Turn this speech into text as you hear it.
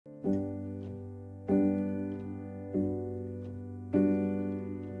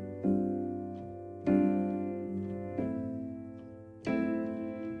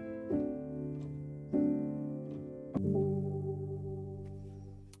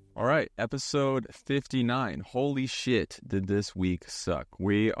All right, episode 59. Holy shit, did this week suck.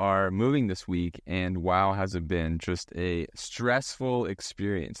 We are moving this week, and wow, has it been just a stressful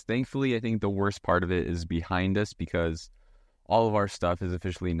experience. Thankfully, I think the worst part of it is behind us because all of our stuff is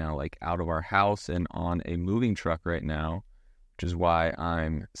officially now out of our house and on a moving truck right now, which is why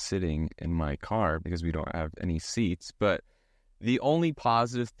I'm sitting in my car because we don't have any seats. But the only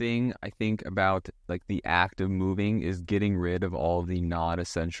positive thing I think about the act of moving is getting rid of all of the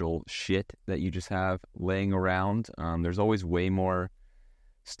non-essential shit that you just have laying around. There's always way more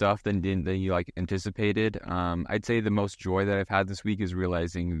stuff than you anticipated. I'd say the most joy that I've had this week is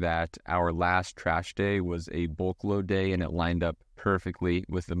realizing that our last trash day was a bulk load day and it lined up perfectly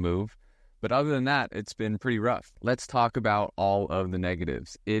with the move. But other than that, it's been pretty rough. Let's talk about all of the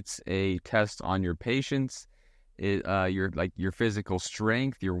negatives. It's a test on your patience. Your physical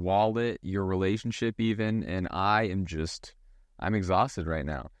strength, your wallet, your relationship even, and I'm exhausted right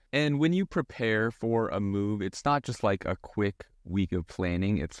now. And when you prepare for a move, it's not just a quick week of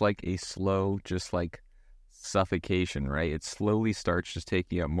planning. It's a slow, suffocation, right? It slowly starts just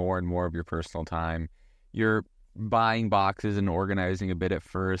taking up more and more of your personal time. You're buying boxes and organizing a bit at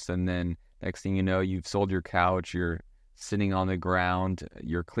first, and then next thing you know, you've sold your couch, you're sitting on the ground,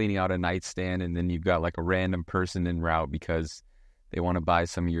 you're cleaning out a nightstand, and then you've got a random person en route because they want to buy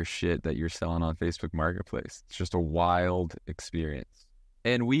some of your shit that you're selling on Facebook Marketplace. It's just a wild experience.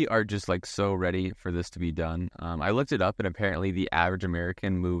 And we are just so ready for this to be done. I looked it up, and apparently the average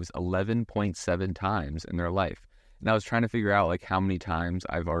American moves 11.7 times in their life. And I was trying to figure out how many times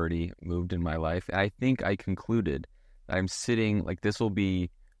I've already moved in my life. And I think I concluded that I'm sitting, this will be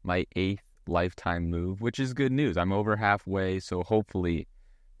my 8th lifetime move, which is good news. I'm over halfway, so hopefully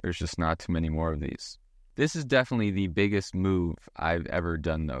there's just not too many more of these. This is definitely the biggest move I've ever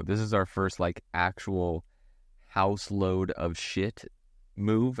done, though. This is our first actual house load of shit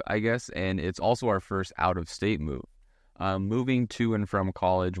move, I guess, and it's also our first out-of-state move. Moving to and from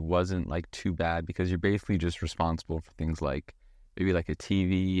college wasn't too bad because you're basically just responsible for things maybe a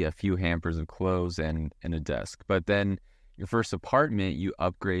TV, a few hampers of clothes, and a desk. But then your first apartment, you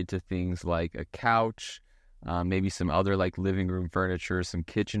upgrade to things like a couch, maybe some other living room furniture, some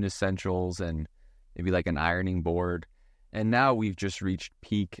kitchen essentials, and maybe an ironing board. And now we've just reached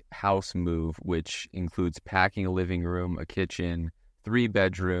peak house move, which includes packing a living room, a kitchen, 3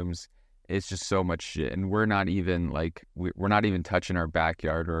 bedrooms. It's just so much shit. And we're not even we're not even touching our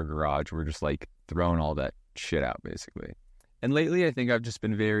backyard or our garage. We're just throwing all that shit out basically. And lately, I think I've just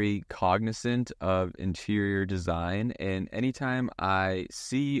been very cognizant of interior design. And anytime I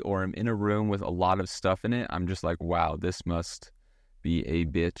see or am in a room with a lot of stuff in it, I'm just wow, this must be a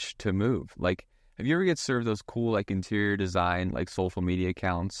bitch to move. Have you ever get served those cool interior design social media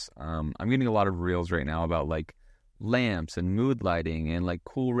accounts? I'm getting a lot of reels right now about lamps and mood lighting and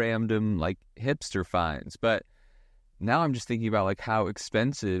cool random hipster finds. But now I'm just thinking about how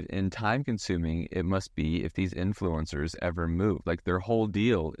expensive and time consuming it must be if these influencers ever move. Their whole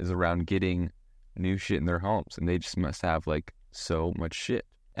deal is around getting new shit in their homes, and they just must have so much shit.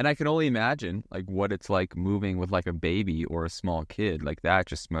 And I can only imagine what it's moving with a baby or a small kid.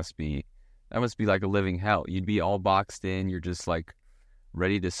 That must be a living hell. You'd be all boxed in, you're just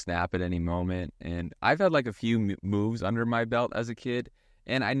ready to snap at any moment. And I've had a few moves under my belt as a kid,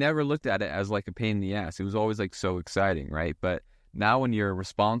 and I never looked at it as a pain in the ass. It was always so exciting, right? But now when you're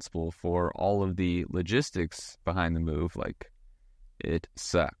responsible for all of the logistics behind the move, it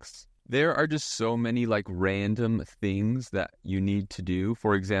sucks. There are just so many random things that you need to do.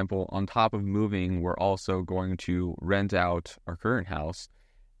 For example, on top of moving, we're also going to rent out our current house.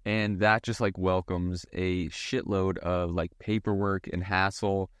 And that just welcomes a shitload of paperwork and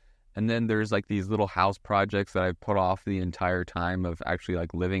hassle. And then there's these little house projects that I've put off the entire time of actually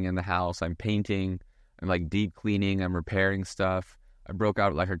living in the house. I'm painting, I'm deep cleaning, I'm repairing stuff. I broke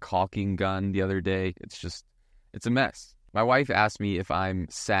out a caulking gun the other day. It's a mess. My wife asked me if I'm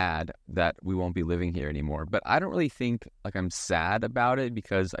sad that we won't be living here anymore, but I don't really think I'm sad about it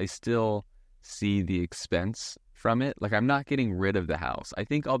because I still see the expense from it. I'm not getting rid of the house. I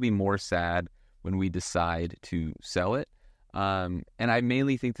think I'll be more sad when we decide to sell it. And I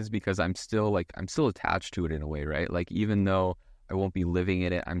mainly think this because I'm still attached to it in a way, right? Even though I won't be living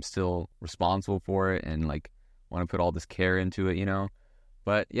in it, I'm still responsible for it and want to put all this care into it,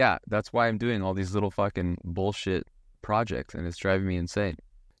 But yeah, that's why I'm doing all these little fucking bullshit projects, and it's driving me insane.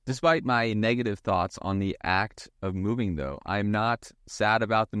 Despite my negative thoughts on the act of moving, though, I'm not sad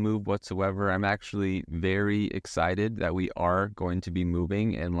about the move whatsoever. I'm actually very excited that we are going to be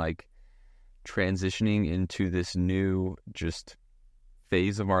moving and transitioning into this new just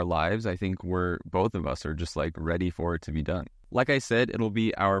phase of our lives. I think both of us are just ready for it to be done. Like I said, it'll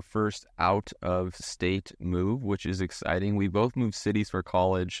be our first out-of-state move, which is exciting. We both moved cities for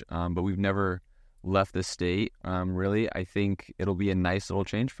college, but we've never left the state, really. I think it'll be a nice little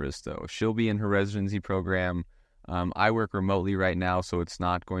change for us, though. She'll be in her residency program. I work remotely right now, so it's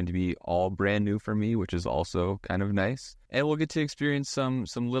not going to be all brand new for me, which is also kind of nice. And we'll get to experience some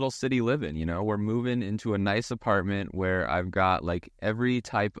little city living, you know. We're moving into a nice apartment where I've got like every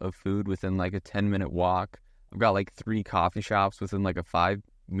type of food within like a 10-minute walk. I've got like 3 coffee shops within like a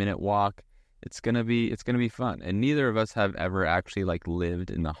 5-minute walk. It's gonna be fun. And neither of us have ever actually like lived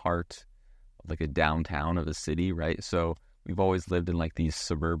in the heart of like a downtown of a city, right? So we've always lived in like these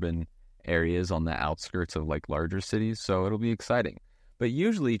suburban areas on the outskirts of like larger cities, so it'll be exciting. But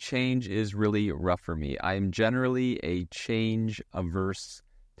usually change is really rough for me. I am generally a change averse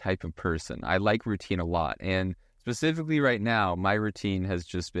type of person. I like routine a lot, and specifically right now, my routine has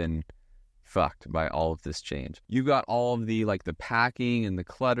just been fucked by all of this change. You got all of the like the packing and the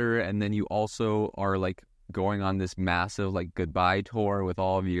clutter, and then you also are like going on this massive like goodbye tour with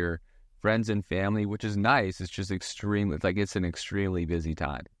all of your friends and family, which is nice. It's just extremely like it's an extremely busy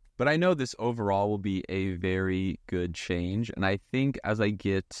time. But I know this overall will be a very good change. And I think as I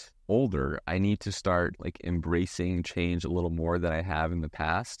get older, I need to start like embracing change a little more than I have in the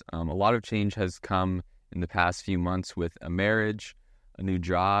past. A lot of change has come in the past few months with a marriage, a new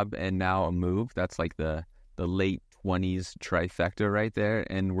job, and now a move. That's like the late 20s trifecta right there.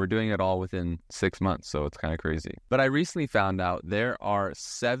 And we're doing it all within 6 months. So it's kind of crazy. But I recently found out there are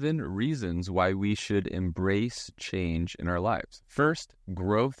 7 reasons why we should embrace change in our lives. First,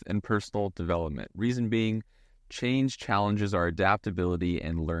 growth and personal development. Reason being, change challenges our adaptability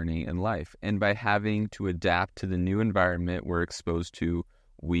and learning in life. And by having to adapt to the new environment we're exposed to,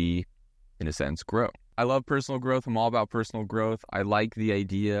 we, in a sense, grow. I love personal growth. I'm all about personal growth. I like the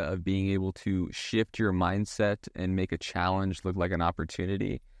idea of being able to shift your mindset and make a challenge look like an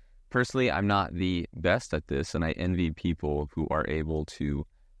opportunity. Personally, I'm not the best at this, and I envy people who are able to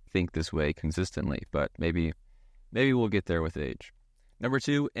think this way consistently, but maybe we'll get there with age. Number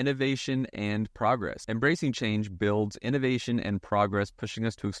 2, innovation and progress. Embracing change builds innovation and progress, pushing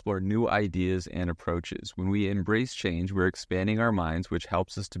us to explore new ideas and approaches. When we embrace change, we're expanding our minds, which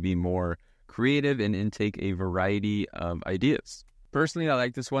helps us to be more creative and intake a variety of ideas. Personally, I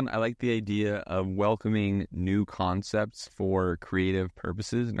like this one. I like the idea of welcoming new concepts for creative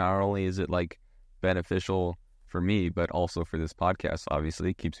purposes. Not only is it like beneficial for me, but also for this podcast,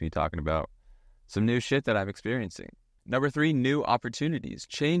 obviously. It keeps me talking about some new shit that I'm experiencing. Number 3, new opportunities.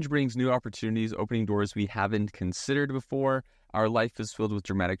 Change brings new opportunities, opening doors we haven't considered before. Our life is filled with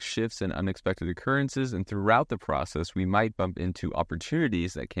dramatic shifts and unexpected occurrences, and throughout the process, we might bump into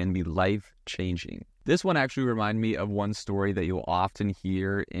opportunities that can be life-changing. This one actually reminded me of one story that you'll often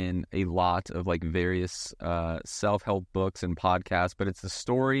hear in a lot of like various self-help books and podcasts, but it's the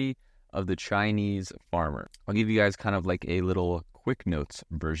story of the Chinese farmer. I'll give you guys kind of like a little quick notes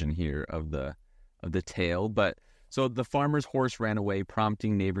version here of the tale, but so the farmer's horse ran away,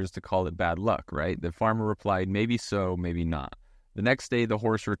 prompting neighbors to call it bad luck, right? The farmer replied, maybe so, maybe not. The next day, the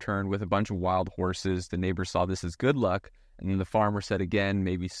horse returned with a bunch of wild horses. The neighbors saw this as good luck, and then the farmer said again,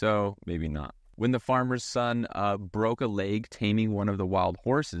 maybe so, maybe not. When the farmer's son broke a leg taming one of the wild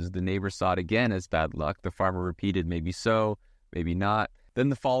horses, the neighbors saw it again as bad luck. The farmer repeated, maybe so, maybe not. Then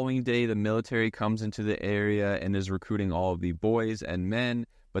the following day, the military comes into the area and is recruiting all of the boys and men,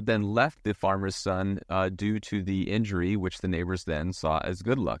 but then left the farmer's son due to the injury, which the neighbors then saw as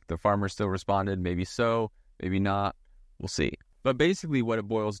good luck. The farmer still responded, maybe so, maybe not, we'll see. But basically what it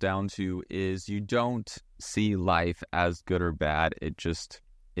boils down to is you don't see life as good or bad, it just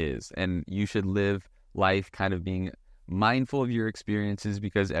is. And you should live life kind of being mindful of your experiences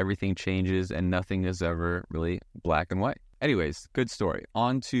because everything changes and nothing is ever really black and white. Anyways, good story.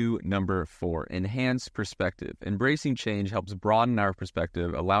 On to number 4, enhance perspective. Embracing change helps broaden our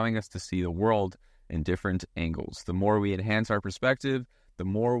perspective, allowing us to see the world in different angles. The more we enhance our perspective, the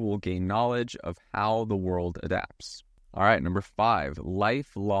more we'll gain knowledge of how the world adapts. All right, number 5,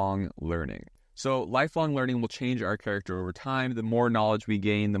 lifelong learning. So lifelong learning will change our character over time. The more knowledge we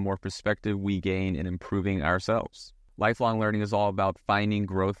gain, the more perspective we gain in improving ourselves. Lifelong learning is all about finding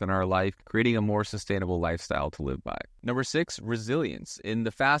growth in our life, creating a more sustainable lifestyle to live by. Number 6, resilience. In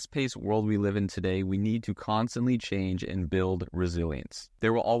the fast-paced world we live in today, we need to constantly change and build resilience.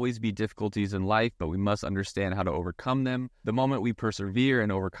 There will always be difficulties in life, but we must understand how to overcome them. The moment we persevere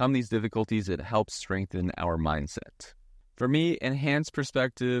and overcome these difficulties, it helps strengthen our mindset. For me, enhanced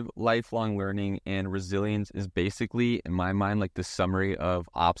perspective, lifelong learning, and resilience is basically, in my mind, like the summary of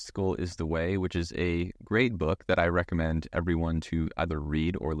Obstacle is the Way, which is a great book that I recommend everyone to either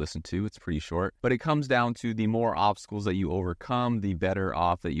read or listen to. It's pretty short, but it comes down to the more obstacles that you overcome, the better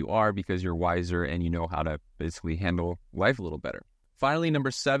off that you are because you're wiser and you know how to basically handle life a little better. Finally, number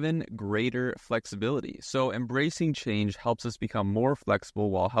 7, greater flexibility. So embracing change helps us become more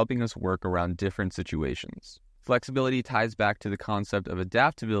flexible while helping us work around different situations. Flexibility ties back to the concept of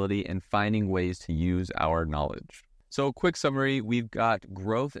adaptability and finding ways to use our knowledge. So, quick summary, we've got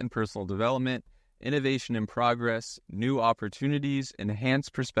growth and personal development, innovation and progress, new opportunities,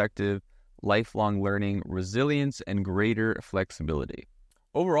 enhanced perspective, lifelong learning, resilience, and greater flexibility.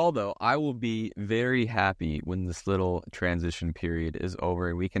 Overall, though, I will be very happy when this little transition period is over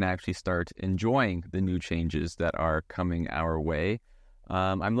and we can actually start enjoying the new changes that are coming our way.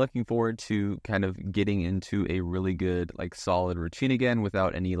 I'm looking forward to kind of getting into a really good, solid routine again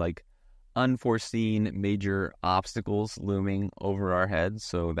without any, unforeseen major obstacles looming over our heads.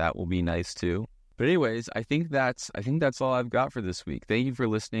 So that will be nice too. But anyways, I think that's all I've got for this week. Thank you for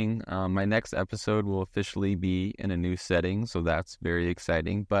listening. My next episode will officially be in a new setting, so that's very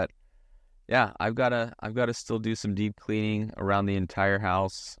exciting. But yeah, I've gotta still do some deep cleaning around the entire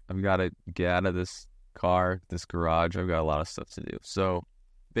house. I've got to get out of this garage. I've got a lot of stuff to do. So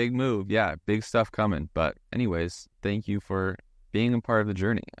big move. Yeah, big stuff coming. But anyways, thank you for being a part of the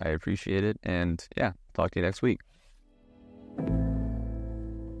journey. I appreciate it. And yeah, talk to you next week.